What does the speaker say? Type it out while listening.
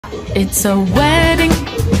It's a wedding,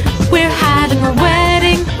 we're having a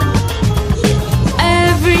wedding.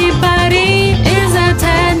 Everybody is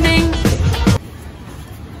attending.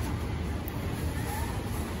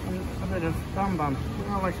 A bit of bam bam.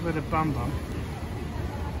 I like a bit of bam bam.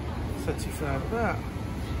 35 baht.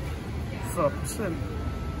 4%.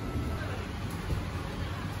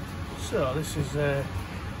 So this is a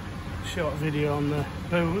short video on the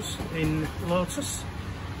booze in Lotus.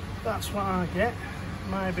 That's what I get.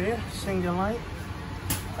 My beer, single light.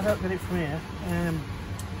 I don't get it from here.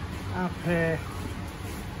 I pay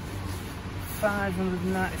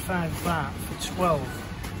 595 baht for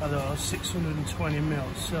 12 of those 620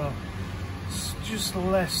 ml. So it's just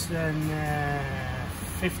less than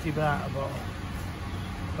 50 baht a bottle.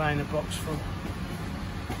 Buying a box full.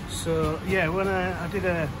 So yeah, when I did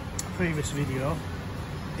a previous video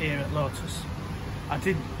here at Lotus, I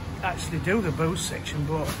did actually do the booze section,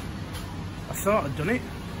 but I thought I'd done it,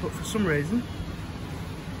 but for some reason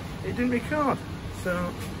it didn't record.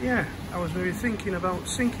 So yeah, I was maybe thinking about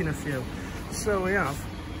sinking a few. So we have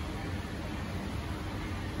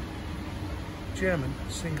German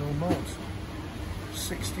single malt,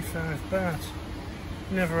 65 baht.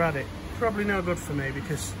 Never had it. Probably no good for me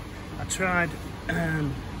because I tried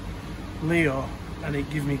Leo and it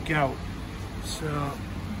gave me gout. So,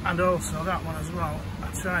 and also that one as well.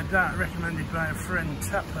 I tried that, recommended by a friend,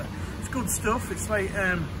 Tapper. It's good stuff. It's like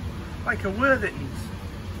a Worthington's,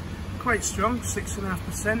 quite strong,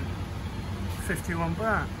 6.5%, 51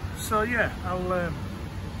 baht. So yeah, I'll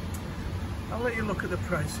let you look at the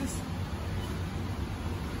prices.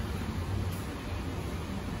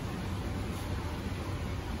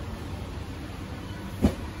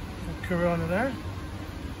 Corona there.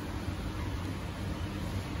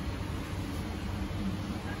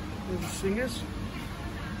 Little singers.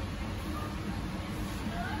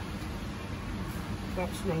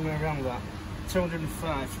 That's the wrong way around that.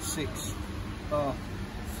 205 for 6 or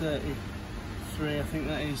 33, I think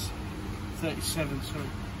that is 37, sorry.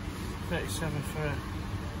 37 for a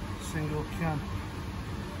single can.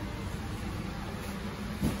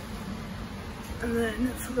 And then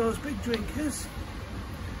for those big drinkers,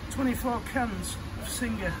 24 cans of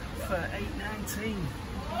Singer for 8.19.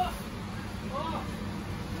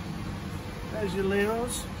 There's your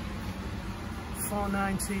Leos,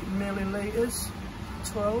 490 millilitres,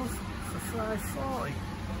 12 for 5.40.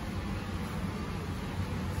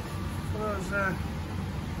 For those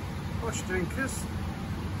posh drinkers,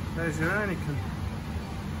 there's your Heineken.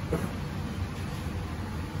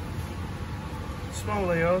 Small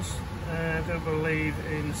Leos, I do believe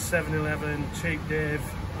in 7-Eleven, Cheap Dave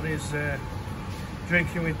on his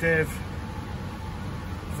Drinking with Dave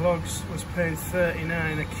vlogs was paying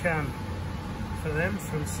 39 a can for them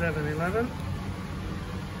from 7-Eleven.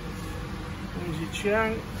 There's your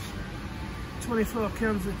Chang, 24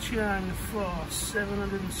 cans of Chang for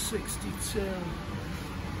 762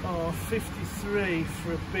 or 53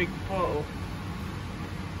 for a big bottle.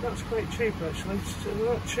 That's quite cheap actually, it's a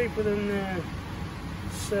lot cheaper than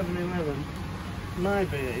 7-Eleven. My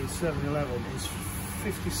beer in 7-Eleven is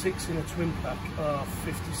 56 in a twin pack or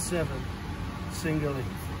 57 singly.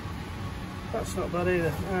 That's not bad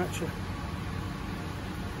either, actually.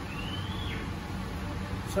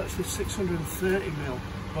 It's actually 630ml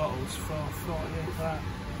bottles for 48 baht.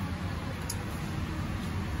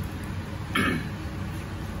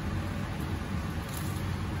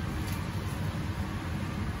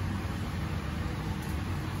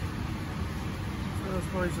 Those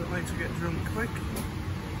boys that like to get drunk quick.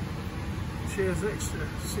 Cheers Extra,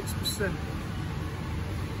 6%.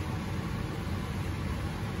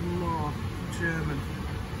 More German.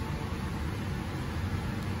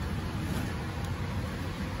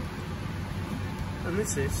 And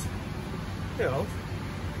this is the old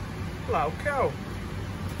Lao Cow.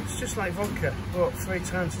 It's just like vodka, but 3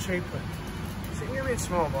 times cheaper. So you can get it in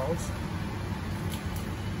small bottles.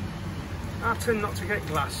 I tend not to get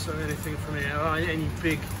glass or anything from here, or any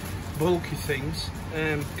big bulky things,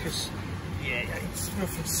 because yeah, it's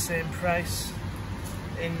roughly the same price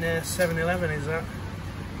in 7-Eleven, is that?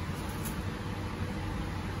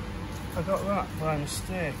 I got that by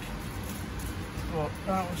mistake, but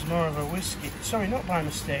that was more of a whiskey. Sorry, not by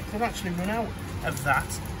mistake, they'd actually run out of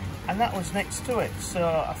that, and that was next to it,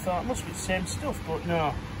 so I thought it must be the same stuff, but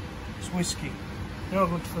no, it's whiskey. No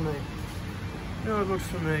good for me. No good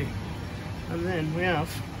for me. And then we have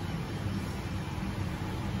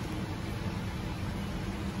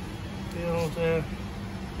the old, I'm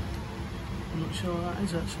not sure what that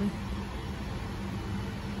is actually.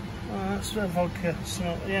 Oh, that's a vodka,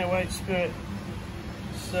 yeah, white spirit.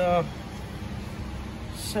 So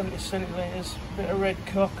 70 centilitres, bit of red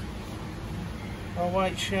cock or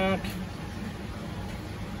white shark.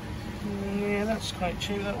 Yeah, that's quite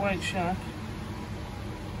cheap, that white shark.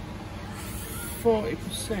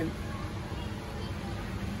 40%.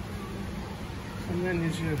 And then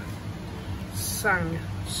there's your song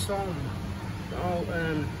that all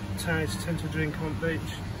Thais tend to drink on beach.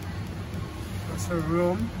 That's a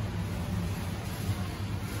rum.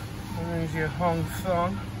 And there's your Hong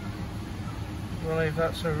Thong. I believe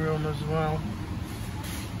that's a rum as well.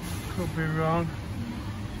 Could be wrong.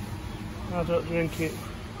 I don't drink it.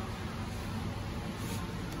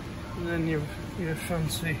 And then your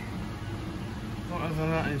fancy, whatever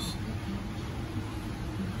that is.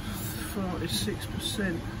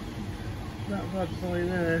 46%. That bad boy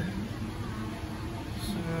there.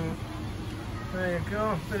 So there you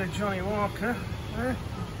go. Bit of Johnny Walker. Bit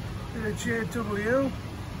of JW.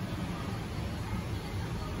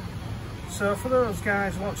 So for those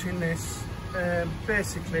guys watching this,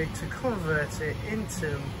 basically to convert it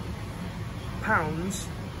into pounds,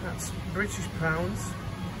 that's British pounds,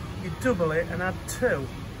 you double it and add 2.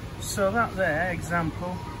 So that there,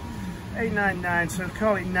 example, 899, so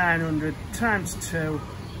call it 900 times 2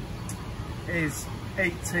 is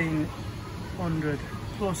 1800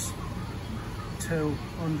 plus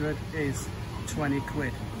 200 is 20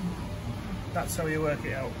 quid. That's how you work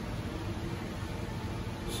it out.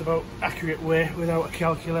 It's about accurate way without a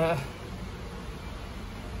calculator.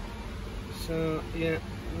 So yeah,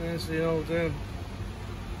 there's the old that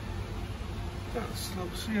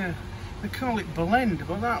looks, yeah, they call it blend,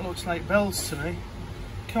 but that looks like bells to me.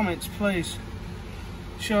 Comments please.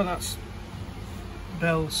 Sure that's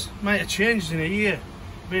bells. Might have changed in a year.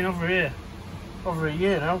 Been over a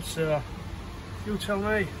year now, so you tell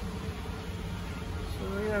me. So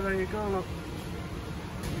yeah, there you go, look.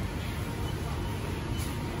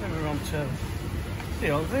 We're on to the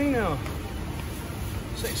old vino.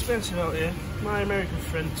 It's expensive out here. My American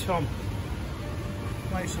friend Tom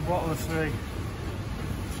likes a bottle of 3.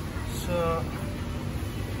 So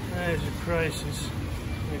there's your prices.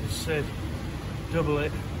 Like I said, double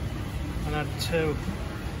it and add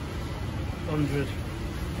 200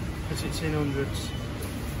 because it's in hundreds.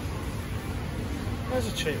 There's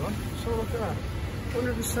a cheap one. So look at that.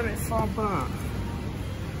 174 baht.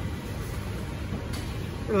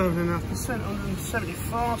 11.5%,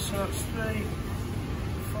 174, so that's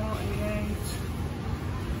 348,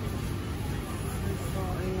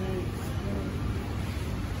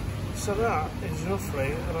 348. So that is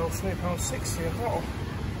roughly about £3.60 a bottle.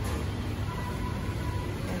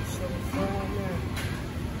 174, yeah.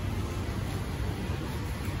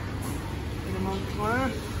 In a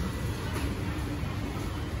Montclair.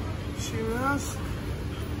 Shiraz.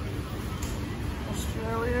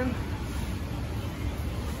 Australian.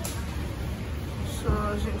 So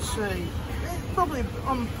as you can see, probably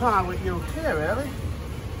on par with UK really.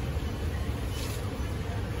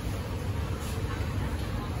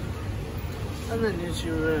 And then there's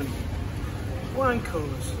your wine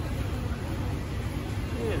colours.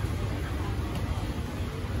 Yeah.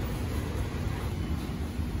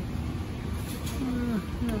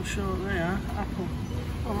 Not sure what they are. Apple.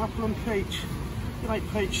 Oh, apple and peach. Like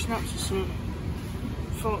peach snaps or something.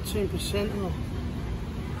 14% or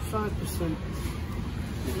 5%.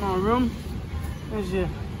 Bit more rum. There's your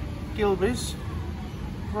Gilbey's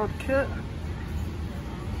vodka,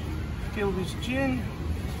 Gilbey's gin,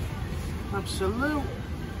 Absolute,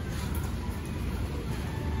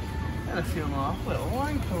 and a few more little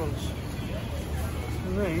wine colours.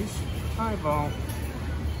 And these, highball,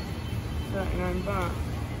 39 baht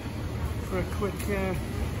for a quick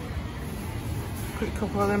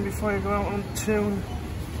couple of them before you go out on tune.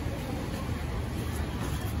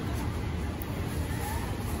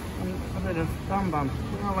 A bit of Bam Bam.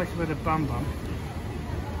 I like a bit of Bam Bam.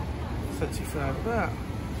 35 baht.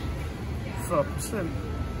 4%.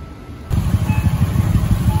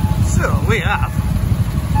 So we have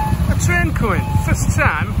a train coming. First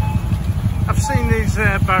time I've seen these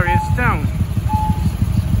barriers down.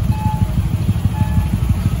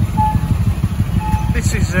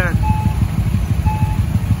 This is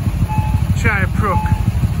Chai Pruk.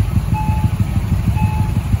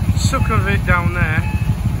 Sukhumvit down there.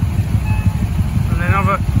 And then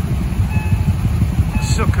over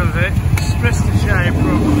Sukhumvit, express to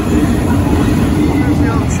Jaipur. There's the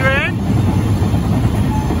old train.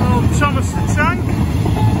 Old Thomas the Tank.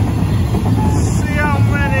 See how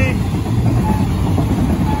many.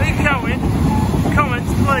 Are you counting?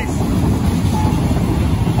 Comments please.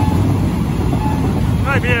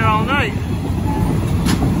 Might be here all night.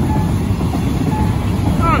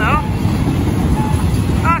 Oh no.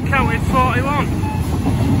 I counted 41.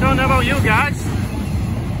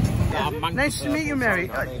 Nice to meet you, Mary.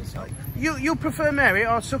 You prefer Mary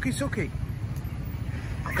or Sucky Sucky?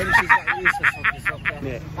 I think she's got used to Sucky Sucky.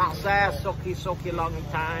 Yeah. That's there, Sucky Sucky, long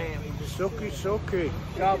time. Sucky Sucky.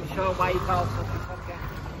 Show why you call Sucky Sucky.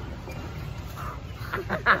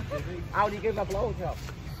 How do you give a blowjob?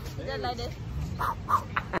 Just like this.